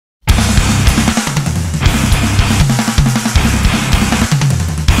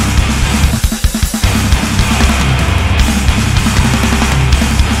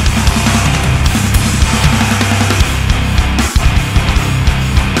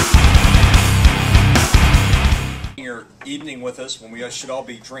evening with us when we should all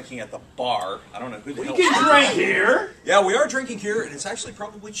be drinking at the bar. I don't know who the hell. We can drink here. Yeah, we are drinking here, and it's actually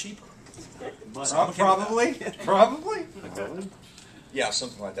probably cheaper. Probably? Probably? Yeah,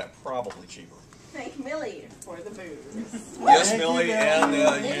 something like that. Probably cheaper. Thank Millie for the booze. Yes, Thank Millie, you, and you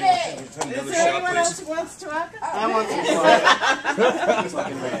Is another there shot, anyone else please. who wants to walk? I want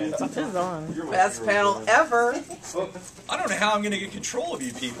It's on. Best panel ever. I don't know how I'm going to get control of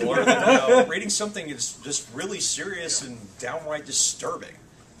you people. Other than reading something that's just really serious and downright disturbing.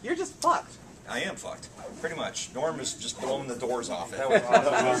 You're just fucked. I am fucked, pretty much. Norm is just blowing the doors off it. That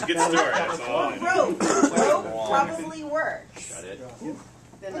was a good story. That's all I know. Rope probably works. Got it.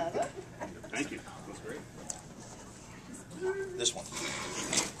 Another? Thank you. That's great. This one.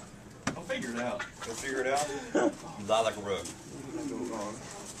 I'll figure it out. You'll figure it out? You lie like a rogue.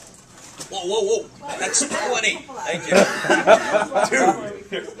 Whoa, whoa, whoa. That's plenty. Thank you.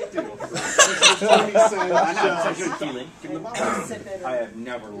 I have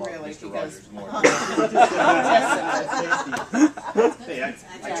never loved Really, Mr. because- Rogers more. Hey,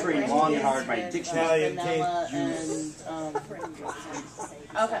 I train long and hard my dictionary. Vanilla and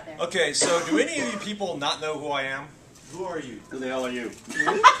Okay. Okay, so do any of you people not know who I am? Who are you? Who the hell are you?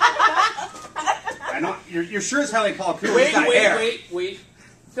 I know you're sure as hell ain't Paul Cooley. He's got hair. Wait.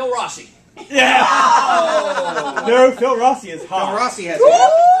 Phil Rossi. Yeah! Oh. No, Phil Rossi is hot. Phil Rossi has hair.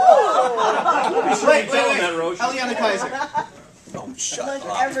 Wait. That Roche. Eliana Kaiser. Oh, shut Look,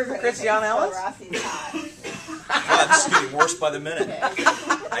 up. everybody. Christian Ellis? God, this is getting worse by the minute.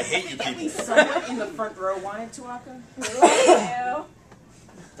 I hate you people. Someone in the front row wanted Tuaka.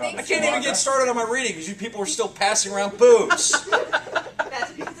 I can't even get started on my reading because you people are still passing around booze.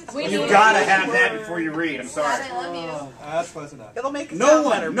 You gotta have that before you read. I'm sorry. I love you. That's close enough. It'll make it No sound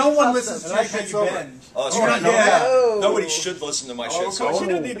one better. listens to I your like how shit you sober. bend. Oh, that's You don't right. know that? Oh. Nobody should listen to my shit Of course, you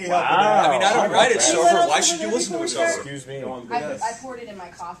sober. don't need any help with I that. mean, I don't write it sober. Why should you listen to it sober? Excuse me. I poured it in my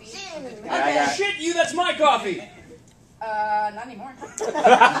coffee. I got- Shit, you, that's my coffee. Not anymore.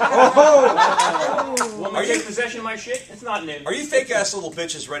 Want me to take possession of my shit? It's not new. Are you fake ass little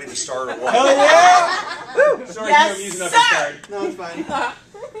bitches ready to start or what? Hell yeah! Sorry, Yes, I'm using up his card. No, it's fine.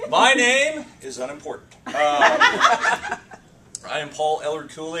 My name is unimportant. I am Paul Elard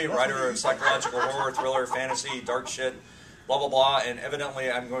Cooley, writer of psychological horror, thriller, fantasy, dark shit, blah, blah, blah, and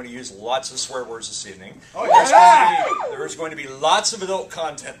evidently I'm going to use lots of swear words this evening. Oh, yeah! There's going to be lots of adult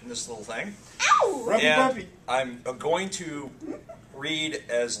content in this little thing. Rumpy And bumpy. I'm going to read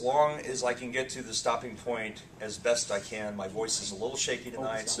as long as I can get to the stopping point as best I can. My voice is a little shaky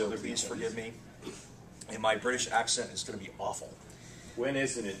tonight, so please forgive me. And my British accent is going to be awful. When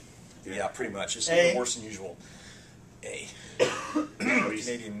isn't it? Yeah, pretty much. It's Hey. even worse than usual. Hey.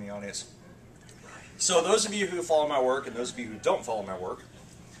 Canadian in the audience. So those of you who follow my work and those of you who don't follow my work,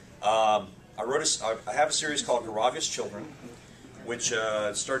 I have a series called Garaaga's Children, which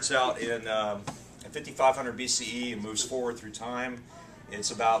starts out in 5500 BCE and moves forward through time.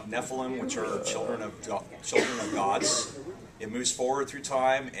 It's about Nephilim, which are children of gods. It moves forward through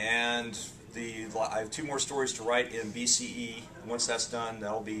time, and I have 2 more stories to write in BCE. Once that's done,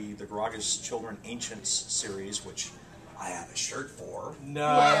 that'll be the Garaaga's Children Ancients series, which I have a shirt for.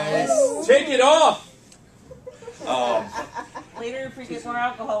 Nice. Take it off! Later, if we get more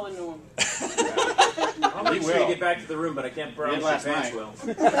alcohol into them. I'll make sure you get back to the room, but I can't promise last your pants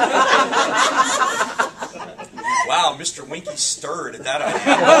night. will. Wow, Mr. Winky stirred at that idea.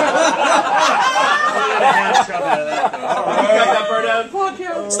 Cut that part out of the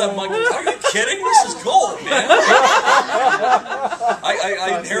podcast. It's that monkey. Are you kidding? This is gold, man.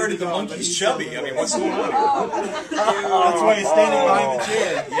 I inherited the monkey's chubby. I mean, what's going on here? That's why he's standing behind the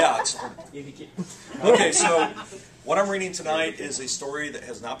chair. Yeah. Okay, so what I'm reading tonight is a story that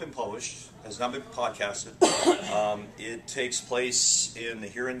has not been published, has not been podcasted. It takes place in the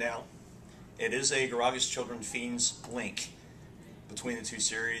here and now. It is a Garaaga's Children Fiends link between the 2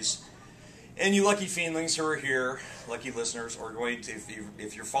 series. And you lucky fiendlings who are here, lucky listeners, are going to,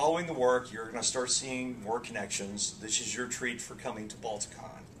 if you're following the work, you're going to start seeing more connections. This is your treat for coming to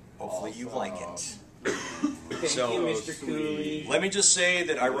Balticon. Hopefully you like it. Thank So, you, Mr. Cooley. let me just say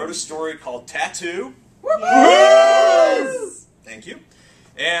that I wrote a story called Tattoo. Yes! Thank you.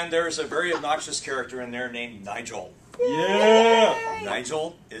 And there's a very obnoxious character in there named Nigel. Yeah!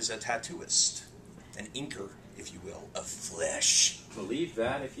 Nigel is a tattooist, an inker, if you will, of flesh. Believe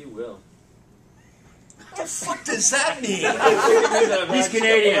that if you will. What the fuck does that mean? He's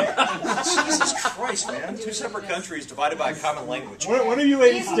Canadian. Jesus Christ, man. 2 separate countries divided by a common language. One of you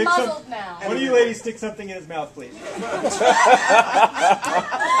ladies He's stick muzzled now. One of you ladies stick something in his mouth, please. Dude,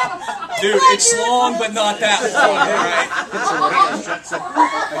 it's long, but not that long,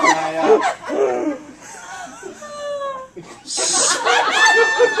 alright?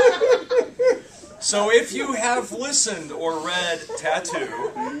 So if you have listened or read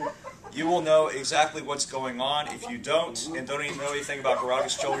Tattoo, you will know exactly what's going on. If you don't, and don't even know anything about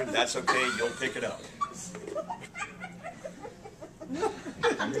Garaaga's children, that's okay, you'll pick it up. We're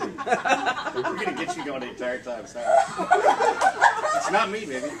going to get you going the entire time, sorry. It's not me,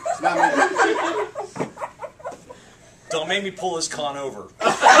 baby. It's not me. Don't make me pull this con over.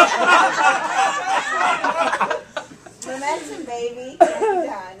 Momentum, baby. You're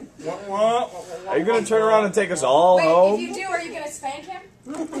done. Are you going to turn around and take us all Wait, home? if you do, are you going to spank him?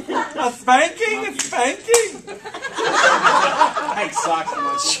 A spanking? A spanking? Thanks, socks so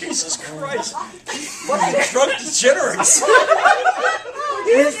much. Jesus Christ. Fucking drunk degenerates.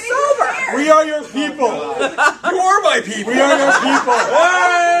 He's sober. We are your people. You are my people. We are your people.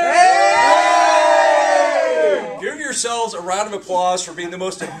 Give yourselves a round of applause for being the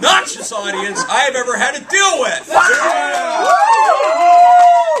most obnoxious audience I have ever had to deal with.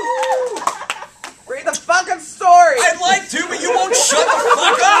 Read the fucking story. I'd like to, but you won't shut the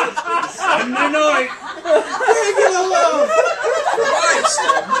fuck up. I'm annoyed. Leave it alone. Christ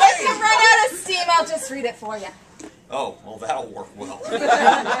If you almighty. run out of steam, I'll just read it for you. Oh, well, that'll work well.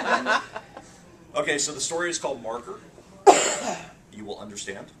 Okay, so the story is called Marker. You will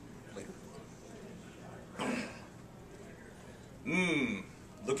understand later.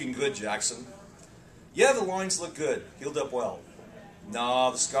 Looking good, Jackson. Yeah, the lines look good. Healed up well.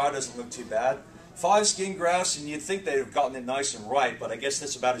 Nah, the scar doesn't look too bad. 5 skin grafts, and you'd think they'd have gotten it nice and right, but I guess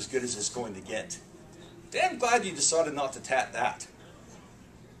that's about as good as it's going to get. Damn glad you decided not to tat that.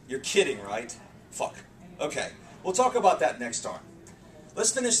 You're kidding, right? Fuck. Okay, we'll talk about that next time.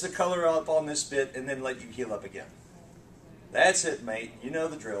 Let's finish the color up on this bit and then let you heal up again. That's it, mate. You know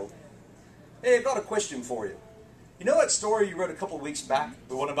the drill. Hey, I've got a question for you. You know that story you wrote a couple of weeks back?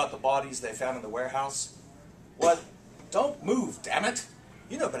 The one about the bodies they found in the warehouse? What? Don't move, damn it.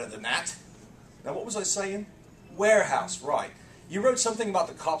 You know better than that. Now, what was I saying? Warehouse, right. You wrote something about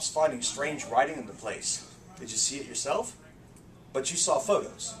the cops finding strange writing in the place. Did you see it yourself? But you saw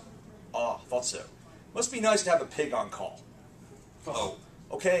photos. Ah, thought so. Must be nice to have a pig on call. Oh,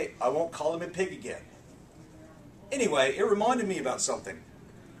 okay, I won't call him a pig again. Anyway, it reminded me about something.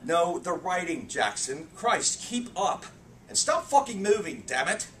 No, the writing, Jackson. Christ, keep up. And stop fucking moving, damn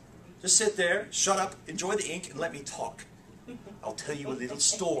it. Just sit there, shut up, enjoy the ink, and let me talk. I'll tell you a little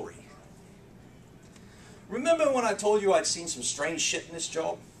story. Remember when I told you I'd seen some strange shit in this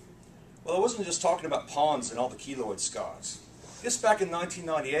job? Well, I wasn't just talking about pawns and all the keloid scars. Just back in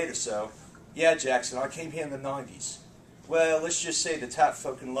 1998 or so, yeah, Jackson, I came here in the 90s. Well, let's just say the tap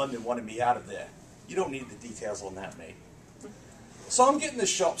folk in London wanted me out of there. You don't need the details on that, mate. So I'm getting the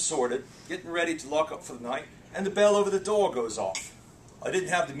shop sorted, getting ready to lock up for the night, and the bell over the door goes off. I didn't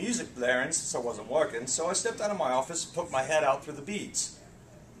have the music blaring since I wasn't working, so I stepped out of my office and poked my head out through the beads.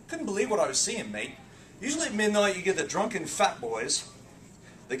 Couldn't believe what I was seeing, mate. Usually at midnight you get the drunken fat boys,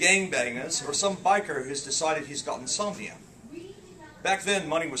 the gangbangers, or some biker who's decided he's got insomnia. Back then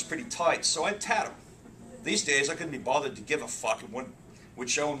money was pretty tight, so I'd tat him. These days I couldn't be bothered to give a fuck and would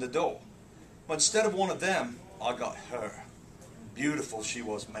show him the door. But instead of one of them, I got her. Beautiful she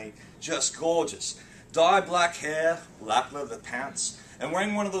was, mate. Just gorgeous. Dyed black hair, black leather pants, and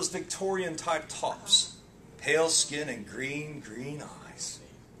wearing one of those Victorian-type tops. Pale skin and green eyes.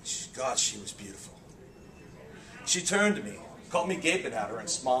 God, she was beautiful. She turned to me, caught me gaping at her, and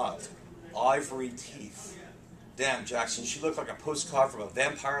smiled. Ivory teeth. Damn, Jackson, she looked like a postcard from a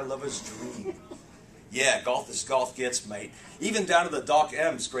vampire lover's dream. Yeah, golf as golf gets, mate. Even down to the Doc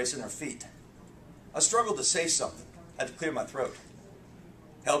M's gracing her feet. I struggled to say something. Had to clear my throat.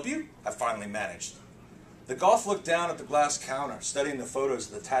 Help you? I finally managed. The goth looked down at the glass counter, studying the photos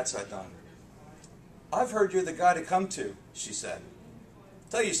of the tats I'd done. I've heard you're the guy to come to, she said.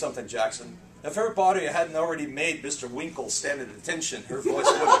 Tell you something, Jackson. If her body hadn't already made Mr. Winkle stand at attention, her voice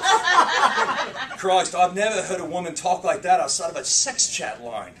would have. Christ, I've never heard a woman talk like that outside of a sex chat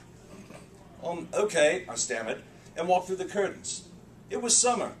line. Okay, I stammered, and walked through the curtains. It was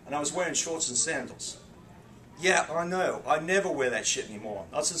summer, and I was wearing shorts and sandals. Yeah, I know. I never wear that shit anymore.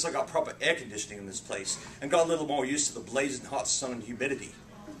 Not since I got proper air conditioning in this place, and got a little more used to the blazing hot sun and humidity.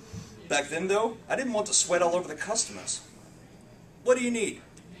 Back then, though, I didn't want to sweat all over the customers. What do you need?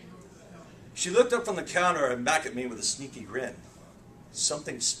 She looked up from the counter and back at me with a sneaky grin.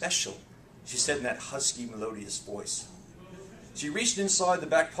 Something special, she said in that husky, melodious voice. She reached inside the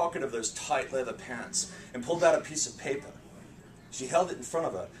back pocket of those tight leather pants and pulled out a piece of paper. She held it in front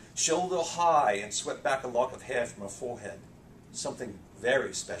of her, shoulder high, and swept back a lock of hair from her forehead. Something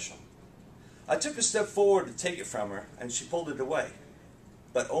very special. I took a step forward to take it from her, and she pulled it away.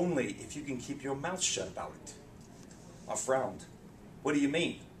 But only if you can keep your mouth shut about it. I frowned. What do you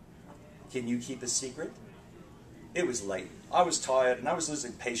mean? Can you keep a secret? It was late. I was tired, and I was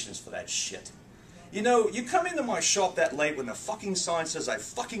losing patience for that shit. You know, you come into my shop that late when the fucking sign says I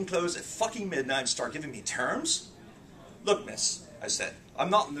fucking close at fucking midnight and start giving me terms? Look, miss, I said, I'm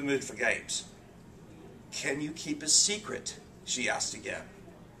not in the mood for games. Can you keep a secret? She asked again.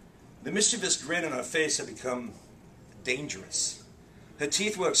 The mischievous grin on her face had become dangerous. Her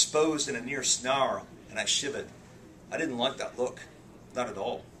teeth were exposed in a near snarl, and I shivered. I didn't like that look. Not at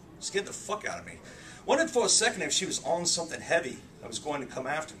all. It scared the fuck out of me. Wondered for a second if she was on something heavy that was going to come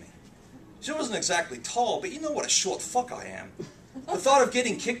after me. She wasn't exactly tall, but you know what a short fuck I am. The thought of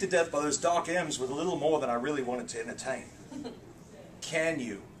getting kicked to death by those dark M's was a little more than I really wanted to entertain. Can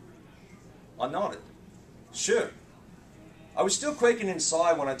you? I nodded. Sure. I was still quaking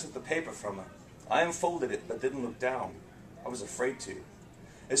inside when I took the paper from her. I unfolded it, but didn't look down. I was afraid to.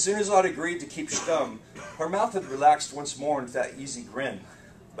 As soon as I'd agreed to keep stum, her mouth had relaxed once more into that easy grin,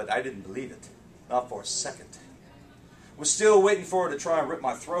 but I didn't believe it. Not for a second. Was still waiting for her to try and rip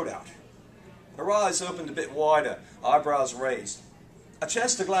my throat out. Her eyes opened a bit wider, eyebrows raised. I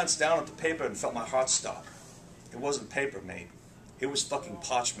chanced to glance down at the paper and felt my heart stop. It wasn't paper, mate. It was fucking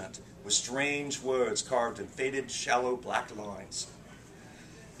parchment, with strange words carved in faded, shallow black lines.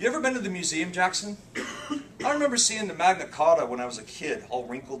 You ever been to the museum, Jackson? I remember seeing the Magna Carta when I was a kid, all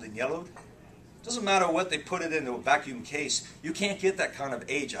wrinkled and yellowed. Doesn't matter what they put it into a vacuum case, you can't get that kind of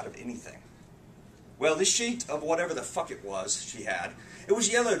age out of anything. Well, this sheet of whatever the fuck it was she had, it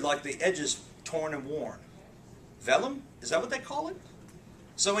was yellowed like the edges torn and worn. Vellum? Is that what they call it?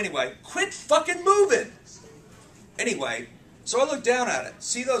 So anyway, quit fucking moving! Anyway, so I looked down at it,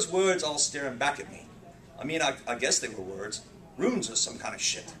 see those words all staring back at me. I mean, I guess they were words. Runes or some kind of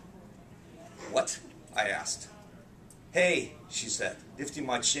shit. What? I asked. Hey, she said, lifting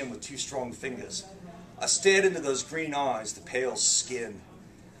my chin with two strong fingers. I stared into those green eyes, the pale skin.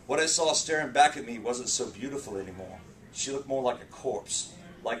 What I saw staring back at me wasn't so beautiful anymore. She looked more like a corpse,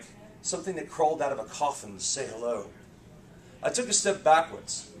 like something that crawled out of a coffin to say hello. I took a step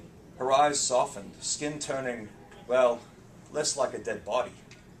backwards. Her eyes softened, skin turning, well, less like a dead body.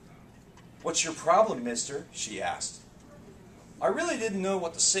 What's your problem, mister? She asked. I really didn't know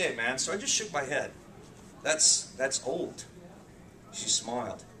what to say, man, so I just shook my head. That's old. She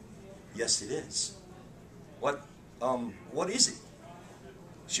smiled. Yes, it is. What is it?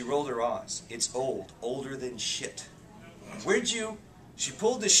 She rolled her eyes. It's old, older than shit. Where'd you... She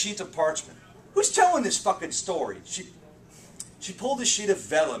pulled the sheet of parchment. Who's telling this fucking story? She pulled the sheet of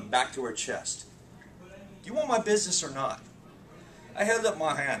vellum back to her chest. Do you want my business or not? I held up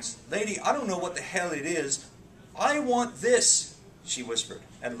my hands. Lady, I don't know what the hell it is. I want this, she whispered,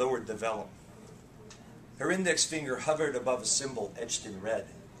 and lowered the vellum. Her index finger hovered above a symbol etched in red.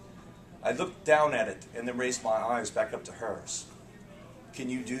 I looked down at it and then raised my eyes back up to hers. Can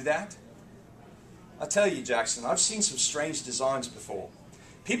you do that? I tell you, Jackson, I've seen some strange designs before.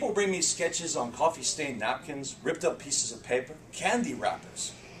 People bring me sketches on coffee-stained napkins, ripped up pieces of paper, candy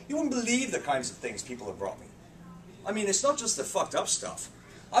wrappers. You wouldn't believe the kinds of things people have brought me. I mean, it's not just the fucked up stuff.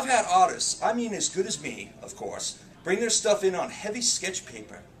 I've had artists, I mean as good as me, of course, bring their stuff in on heavy sketch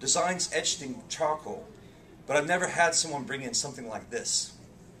paper, designs etched in charcoal. But I've never had someone bring in something like this.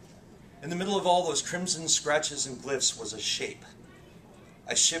 In the middle of all those crimson scratches and glyphs was a shape.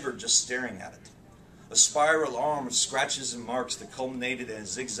 I shivered just staring at it. A spiral arm of scratches and marks that culminated in a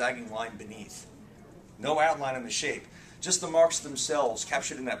zigzagging line beneath. No outline in the shape, just the marks themselves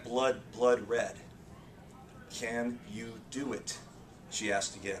captured in that blood red. Can you do it? She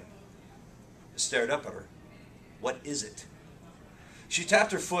asked again. I stared up at her. What is it? She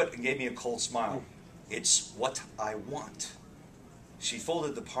tapped her foot and gave me a cold smile. It's what I want. She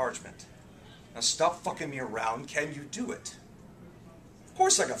folded the parchment. Now stop fucking me around. Can you do it? Of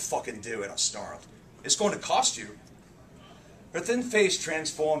course I can fucking do it, I snarled. It's going to cost you. Her thin face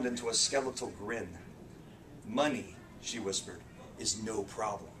transformed into a skeletal grin. Money, she whispered, is no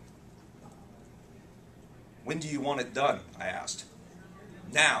problem. When do you want it done? I asked.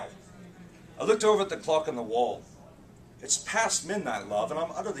 Now. I looked over at the clock on the wall. It's past midnight, love, and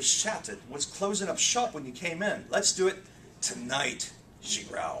I'm utterly shattered. Was closing up shop when you came in. Let's do it tonight, she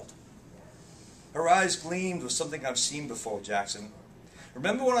growled. Her eyes gleamed with something I've seen before, Jackson.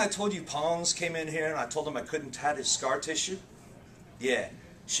 Remember when I told you Pons came in here and I told him I couldn't tat his scar tissue? Yeah,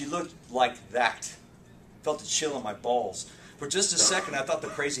 she looked like that. Felt a chill in my balls. For just a second, I thought the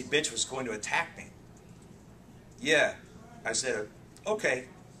crazy bitch was going to attack me. Yeah, I said, okay,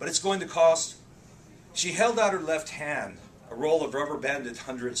 but it's going to cost... She held out her left hand. A roll of rubber-banded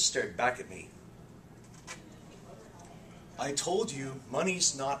hundreds stared back at me. I told you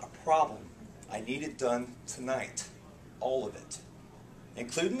money's not a problem. I need it done tonight. All of it.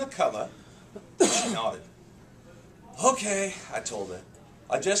 including the color. She nodded. Okay, I told her.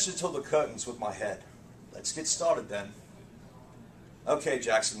 I gestured toward the curtains with my head. Let's get started then. Okay,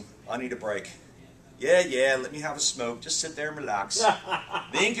 Jackson, I need a break. Yeah, let me have a smoke. Just sit there and relax.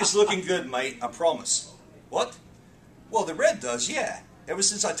 The ink is looking good, mate, I promise. What? Well, the red does, yeah. Ever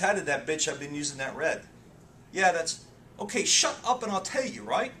since I tatted that bitch, I've been using that red. Yeah, that's... Okay, shut up and I'll tell you,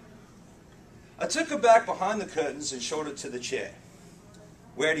 right? I took her back behind the curtains and showed her to the chair.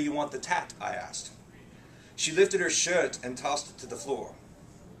 Where do you want the tat? I asked. She lifted her shirt and tossed it to the floor.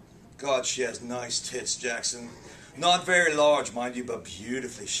 God, she has nice tits, Jackson. Not very large, mind you, but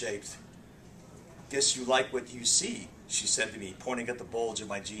beautifully shaped. Guess you like what you see, she said to me, pointing at the bulge of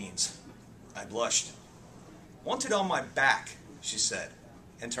my jeans. I blushed. Want it on my back, she said,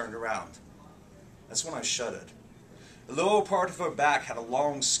 and turned around. That's when I shuddered. The lower part of her back had a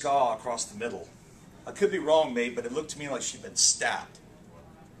long scar across the middle. I could be wrong, mate, but it looked to me like she'd been stabbed.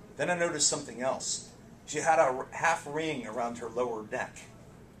 Then I noticed something else. She had a half ring around her lower neck.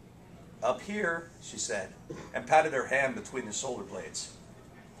 Up here, she said, and patted her hand between the shoulder blades.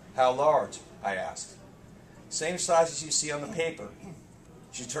 How large? I asked. Same size as you see on the paper.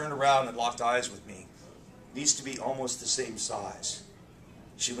 She turned around and locked eyes with me. Needs to be almost the same size.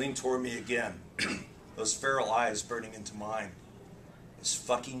 She leaned toward me again, those feral eyes burning into mine. As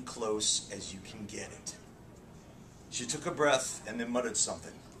fucking close as you can get it. She took a breath and then muttered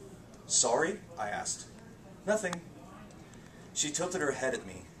something. Sorry? I asked. Nothing. She tilted her head at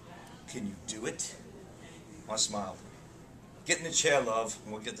me. Can you do it? I smiled. Get in the chair, love,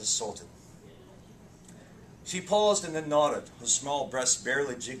 and we'll get this sorted. She paused and then nodded, her small breasts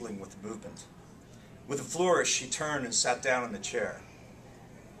barely jiggling with the movement. With a flourish, she turned and sat down in the chair.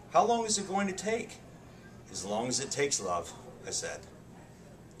 How long is it going to take? As long as it takes, love, I said.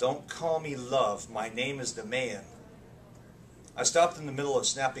 Don't call me love. My name is the man. I stopped in the middle of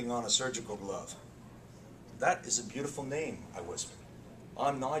snapping on a surgical glove. That is a beautiful name, I whispered.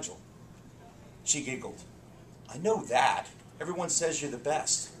 I'm Nigel. She giggled. I know that. Everyone says you're the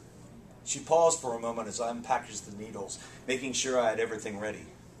best. She paused for a moment as I unpackaged the needles, making sure I had everything ready.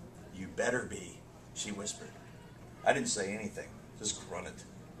 You better be, she whispered. I didn't say anything, just grunted.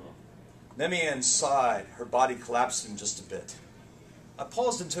 Then Ann sighed, her body collapsing just a bit. I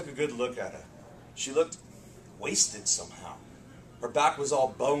paused and took a good look at her. She looked wasted somehow. Her back was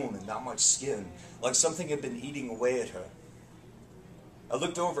all bone and not much skin, like something had been eating away at her. I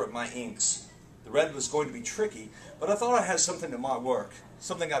looked over at my inks. The red was going to be tricky, but I thought I had something that might work,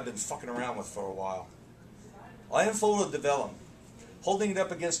 something I'd been fucking around with for a while. I unfolded the vellum. Holding it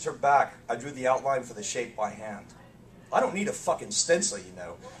up against her back, I drew the outline for the shape by hand. I don't need a fucking stencil, you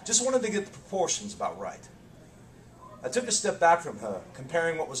know. Just wanted to get the proportions about right. I took a step back from her,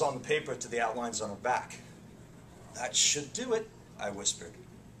 comparing what was on the paper to the outlines on her back. That should do it, I whispered.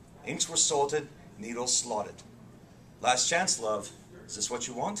 Inks were sorted, needles slotted. Last chance, love. Is this what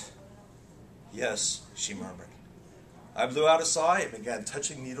you want? Yes, she murmured. I blew out a sigh and began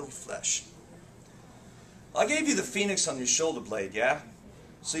touching needled flesh. I gave you the phoenix on your shoulder blade, yeah?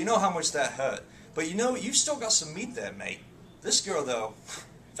 So you know how much that hurt. But you know, you've still got some meat there, mate. This girl, though,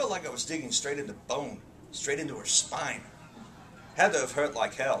 felt like I was digging straight into bone, straight into her spine. Had to have hurt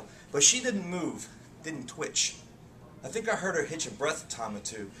like hell, but she didn't move, didn't twitch. I think I heard her hitch a breath a time or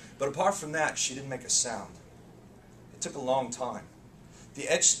two, but apart from that, she didn't make a sound. It took a long time. The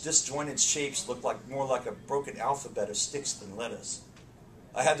etched, disjointed shapes looked more like a broken alphabet of sticks than letters.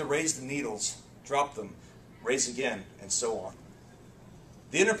 I had to raise the needles, drop them, raise again, and so on.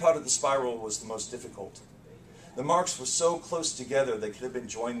 The inner part of the spiral was the most difficult. The marks were so close together they could have been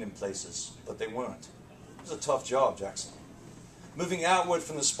joined in places, but they weren't. It was a tough job, Jackson. Moving outward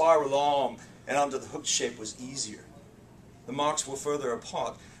from the spiral arm and onto the hook shape was easier. The marks were further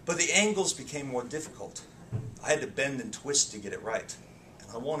apart, but the angles became more difficult. I had to bend and twist to get it right,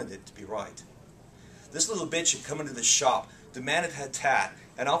 and I wanted it to be right. This little bitch had come into the shop, demanded her tat,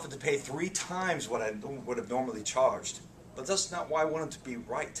 and offered to pay 3 times what I would have normally charged. But that's not why I wanted to be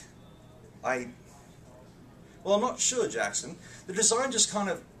right. Well, I'm not sure, Jackson. The design just kind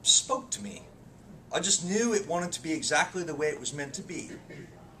of spoke to me. I just knew it wanted to be exactly the way it was meant to be.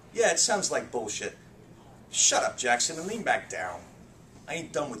 Yeah, it sounds like bullshit. Shut up, Jackson, and lean back down. I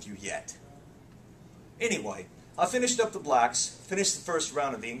ain't done with you yet. Anyway, I finished up the blacks, finished the first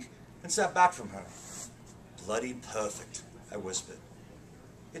round of ink, and sat back from her. Bloody perfect, I whispered.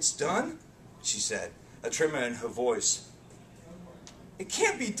 It's done? She said, a tremor in her voice. It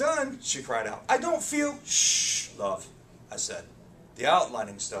can't be done, she cried out. I don't feel... Shh, love, I said. The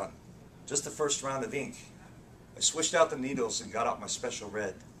outlining's done. Just the first round of ink. I swished out the needles and got out my special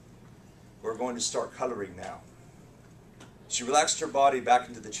red. We're going to start coloring now. She relaxed her body back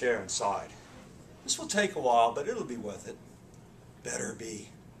into the chair and sighed. This will take a while, but it'll be worth it. Better be,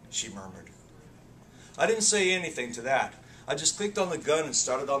 she murmured. I didn't say anything to that. I just clicked on the gun and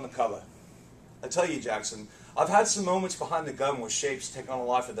started on the cover. I tell you, Jackson, I've had some moments behind the gun where shapes take on a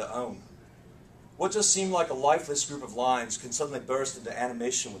life of their own. What just seemed like a lifeless group of lines can suddenly burst into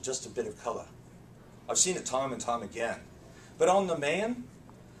animation with just a bit of color. I've seen it time and time again. But on the man,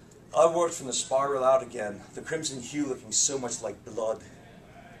 I worked from the spiral out again, the crimson hue looking so much like blood.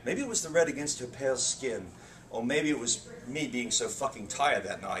 Maybe it was the red against her pale skin, or maybe it was me being so fucking tired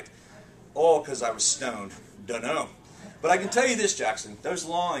that night, or because I was stoned. Dunno. But I can tell you this, Jackson, those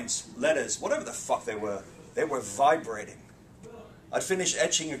lines, letters, whatever the fuck they were vibrating. I'd finish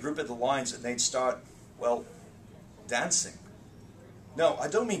etching a group of the lines and they'd start, well, dancing. No, I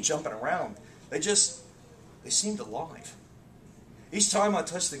don't mean jumping around. They seemed alive. Each time I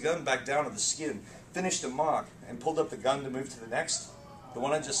touched the gun back down to the skin, finished a mark, and pulled up the gun to move to the next, the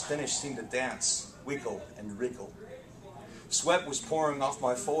one I just finished seemed to dance, wiggle, and wriggle. Sweat was pouring off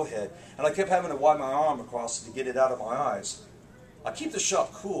my forehead, and I kept having to wipe my arm across it to get it out of my eyes. I keep the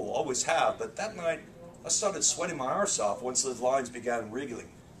shop cool, always have, but that night I started sweating my arse off once those lines began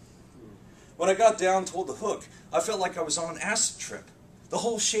wriggling. When I got down toward the hook, I felt like I was on an acid trip. The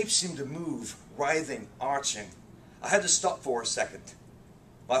whole shape seemed to move, writhing, arching. I had to stop for a second.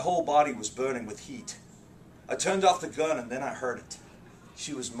 My whole body was burning with heat. I turned off the gun and then I heard it.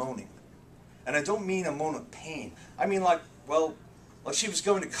 She was moaning. And I don't mean a moan of pain. I mean like she was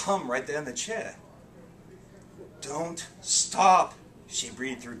going to come right there in the chair. Don't stop, she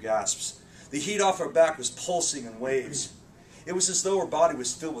breathed through gasps. The heat off her back was pulsing in waves. It was as though her body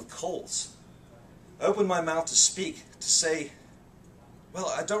was filled with coals. I opened my mouth to speak, to say,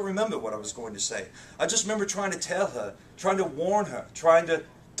 well, I don't remember what I was going to say. I just remember trying to tell her, trying to warn her,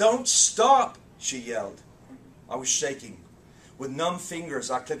 don't stop, she yelled. I was shaking. With numb fingers,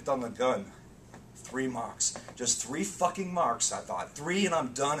 I clicked on the gun. 3 marks. Just 3 fucking marks, I thought. 3 and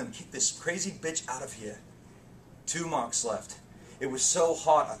I'm done and kick this crazy bitch out of here. 2 marks left. It was so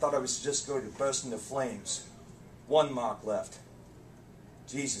hot, I thought I was just going to burst into flames. 1 mark left.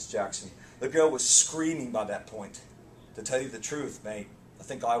 Jesus, Jackson. The girl was screaming by that point. To tell you the truth, mate, I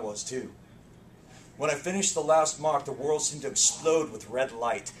think I was too. When I finished the last mark, the world seemed to explode with red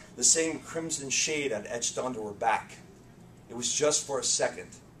light, the same crimson shade I'd etched onto her back. It was just for a second,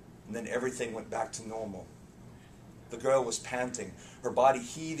 and then everything went back to normal. The girl was panting, her body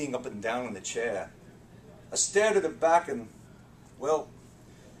heaving up and down in the chair. I stared at her back and, well,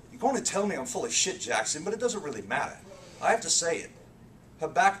 you're going to tell me I'm full of shit, Jackson, but it doesn't really matter. I have to say it. Her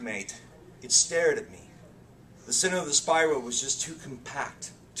back, mate, it stared at me. The center of the spiral was just too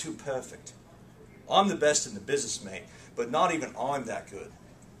compact, too perfect. I'm the best in the business, mate, but not even I'm that good.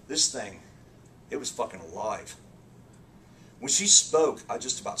 This thing, it was fucking alive. When she spoke, I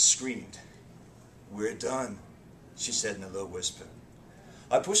just about screamed. We're done, she said in a low whisper.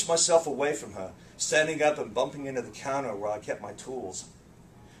 I pushed myself away from her, standing up and bumping into the counter where I kept my tools.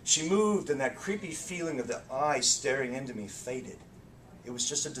 She moved and that creepy feeling of the eyes staring into me faded. It was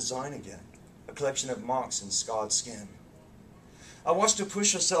just a design again, a collection of marks and scarred skin. I watched her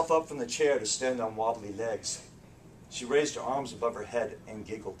push herself up from the chair to stand on wobbly legs. She raised her arms above her head and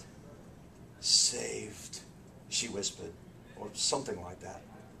giggled. Saved, she whispered, or something like that.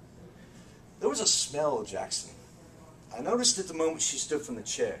 There was a smell, Jackson. I noticed it the moment she stood from the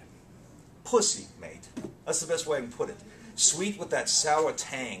chair. Pussy, mate. That's the best way I can put it. Sweet with that sour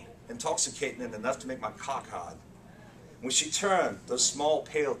tang, intoxicating and enough to make my cock hard. When she turned, those small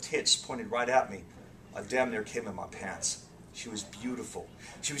pale tits pointed right at me. I damn near came in my pants. She was beautiful.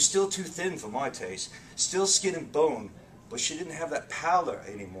 She was still too thin for my taste, still skin and bone, but she didn't have that pallor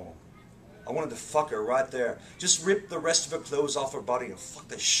anymore. I wanted to fuck her right there, just rip the rest of her clothes off her body and fuck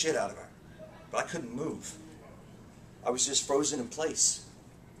the shit out of her. But I couldn't move. I was just frozen in place.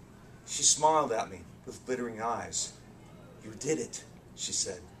 She smiled at me with glittering eyes. You did it, she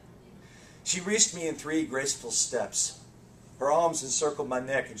said. She reached me in 3 graceful steps. Her arms encircled my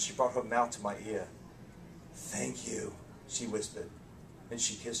neck and she brought her mouth to my ear. Thank you, she whispered. Then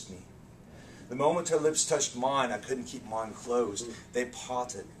she kissed me. The moment her lips touched mine, I couldn't keep mine closed. They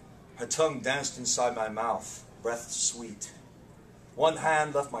parted. Her tongue danced inside my mouth, breath sweet. One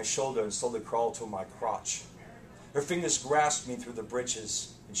hand left my shoulder and slowly crawled to my crotch. Her fingers grasped me through the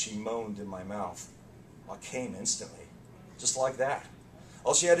breeches and she moaned in my mouth. I came instantly, just like that.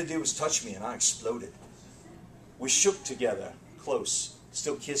 All she had to do was touch me and I exploded. We shook together, close,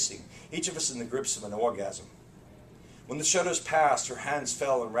 still kissing, each of us in the grips of an orgasm. When the shudders passed, her hands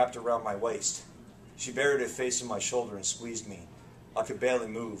fell and wrapped around my waist. She buried her face in my shoulder and squeezed me. I could barely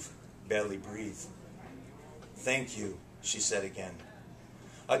move, barely breathe. Thank you, she said again.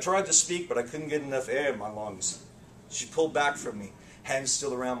 I tried to speak, but I couldn't get enough air in my lungs. She pulled back from me, hands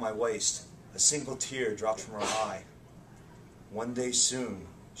still around my waist. A single tear dropped from her eye. One day soon,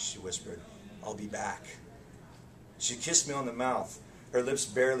 she whispered, I'll be back. She kissed me on the mouth, her lips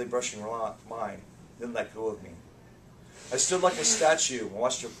barely brushing mine, then let go of me. I stood like a statue and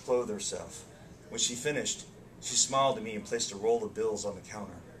watched her clothe herself. When she finished, she smiled at me and placed a roll of bills on the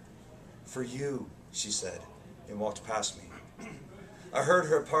counter. For you, she said, and walked past me. I heard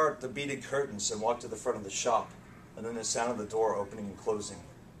her part the beaded curtains and walked to the front of the shop, and then the sound of the door opening and closing.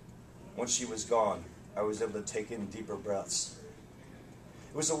 Once she was gone, I was able to take in deeper breaths.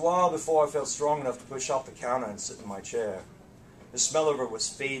 It was a while before I felt strong enough to push off the counter and sit in my chair. The smell of her was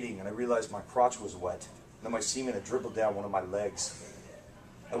fading, and I realized my crotch was wet, and then my semen had dribbled down one of my legs.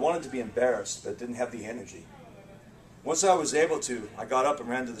 I wanted to be embarrassed, but didn't have the energy. Once I was able to, I got up and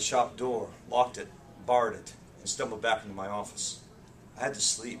ran to the shop door, locked it, barred it, and stumbled back into my office. I had to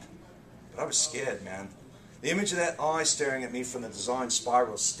sleep, but I was scared, man. The image of that eye staring at me from the design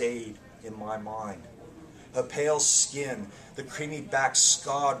spiral stayed in my mind. Her pale skin, the creamy back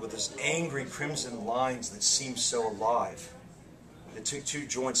scarred with those angry crimson lines that seemed so alive. It took 2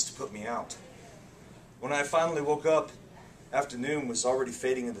 joints to put me out. When I finally woke up, afternoon was already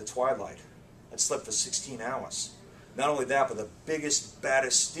fading into twilight. I'd slept for 16 hours. Not only that, but the biggest,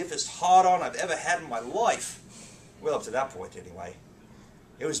 baddest, stiffest hard-on I've ever had in my life. Well, up to that point, anyway.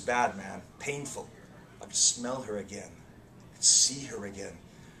 It was bad, man. Painful. I could smell her again. I could see her again.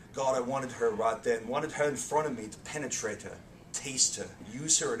 God, I wanted her right then. Wanted her in front of me to penetrate her, taste her,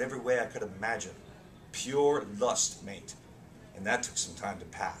 use her in every way I could imagine. Pure lust, mate. And that took some time to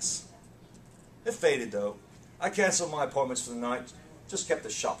pass. It faded, though. I canceled my appointments for the night, just kept the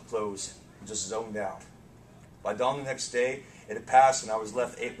shop closed, and just zoned out. By dawn the next day, it had passed, and I was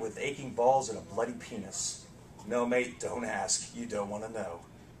left with aching balls and a bloody penis. No, mate, don't ask. You don't want to know.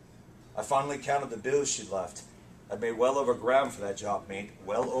 I finally counted the bills she'd left. I'd made well over $1,000 for that job, mate.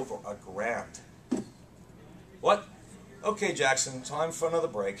 Well over $1,000. What? Okay, Jackson, time for another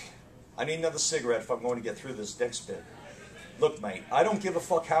break. I need another cigarette if I'm going to get through this next bit. Look, mate, I don't give a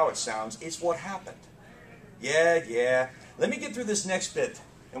fuck how it sounds. It's what happened. Yeah. Let me get through this next bit,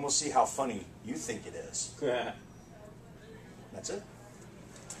 and we'll see how funny you think it is. That's it.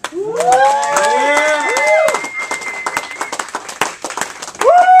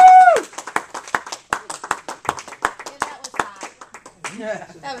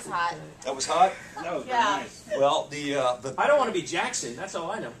 That was hot. That was hot? That was very nice. Well, I don't want to be Jackson. That's all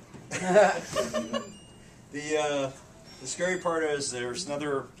I know. the scary part is there's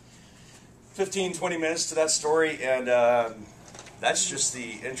another 15, 20 minutes to that story, and that's just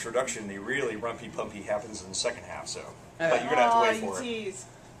the introduction. The really rumpy-pumpy happens in the second half, so. But you're going to have to wait for it. Tease.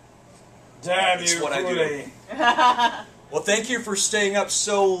 Damn That's you, what I do. Cooley. Well, thank you for staying up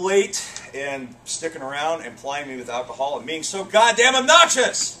so late and sticking around and plying me with alcohol and being so goddamn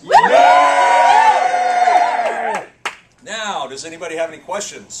obnoxious. Now, does anybody have any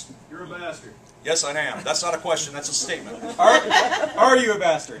questions? You're a bastard. Yes, I am. That's not a question. That's a statement. Are you a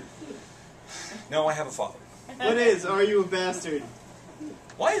bastard? No, I have a father. What is, are you a bastard?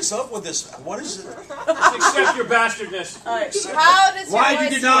 Why is up with this? What is it? Just accept your bastardness. How does your Why'd you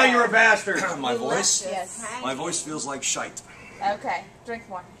voice deny feel? you're a bastard? My voice? Yes. My voice feels like shite. Okay, drink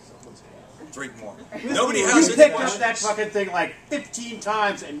more. Drink more. Nobody You has any picked up questions. that fucking thing like 15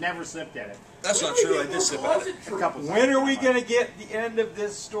 times and never sipped at it. That's not true. I did sip at it. A couple When are we going to get the end of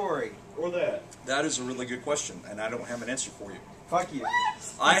this story? Or that. That is a really good question, and I don't have an answer for you. Fuck you.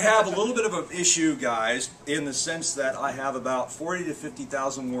 I have a little bit of an issue, guys, in the sense that I have about 40 to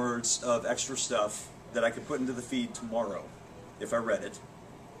 50,000 words of extra stuff that I could put into the feed tomorrow if I read it,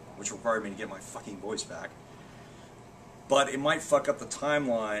 which required me to get my fucking voice back. But it might fuck up the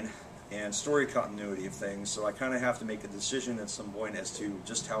timeline and story continuity of things, so I kind of have to make a decision at some point as to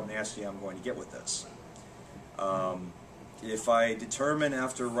just how nasty I'm going to get with this. If I determine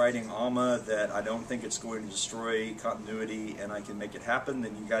after writing Alma that I don't think it's going to destroy continuity and I can make it happen,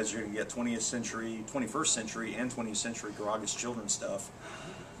 then you guys are going to get 20th century, 21st century, and 20th century Garaaga's children stuff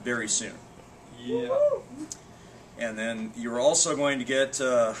very soon. Yeah. And then you're also going to get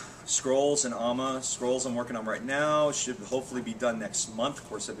Scrolls and Alma. Scrolls I'm working on right now should hopefully be done next month. Of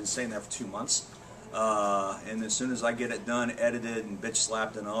course, I've been saying that for 2 months. And as soon as I get it done, edited and bitch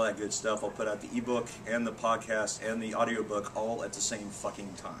slapped and all that good stuff, I'll put out the ebook and the podcast and the audiobook all at the same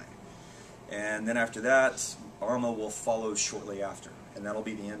fucking time. And then after that, Alma will follow shortly after. And that'll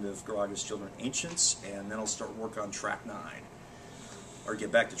be the end of Garaaga's Children Ancients, and then I'll start work on track 9. or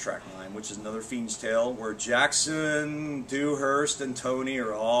get back to track 9, which is another Fiend's Tale, where Jackson, Dewhurst, and Tony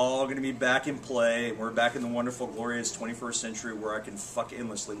are all going to be back in play, and we're back in the wonderful, glorious 21st century where I can fuck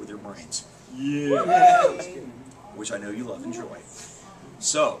endlessly with your brains. Yeah. Which I know you love and enjoy.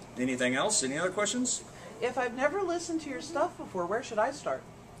 So, anything else? Any other questions? If I've never listened to your stuff before, where should I start?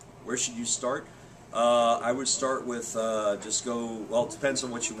 Where should you start? I would start with just go, well, it depends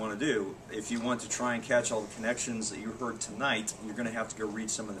on what you want to do. If you want to try and catch all the connections that you heard tonight, you're going to have to go read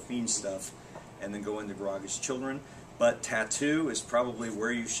some of the Fiend stuff and then go into Garaaga's Children. But Tattoo is probably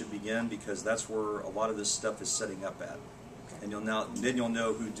where you should begin because that's where a lot of this stuff is setting up at. And then you'll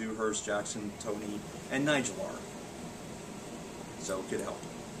know who Dewhurst, Jackson, Tony, and Nigel are. So it could help.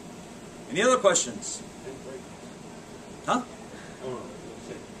 Any other questions? Huh?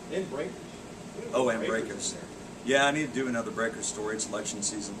 And Breakers. Oh, and Breakers. Yeah, I need to do another Breakers story. It's election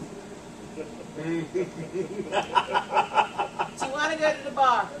season. Do you want to go to the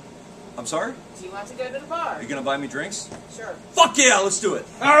bar? I'm sorry? Do you want to go to the bar? Are you going to buy me drinks? Sure. Fuck yeah, let's do it.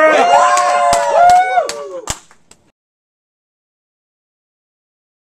 All right.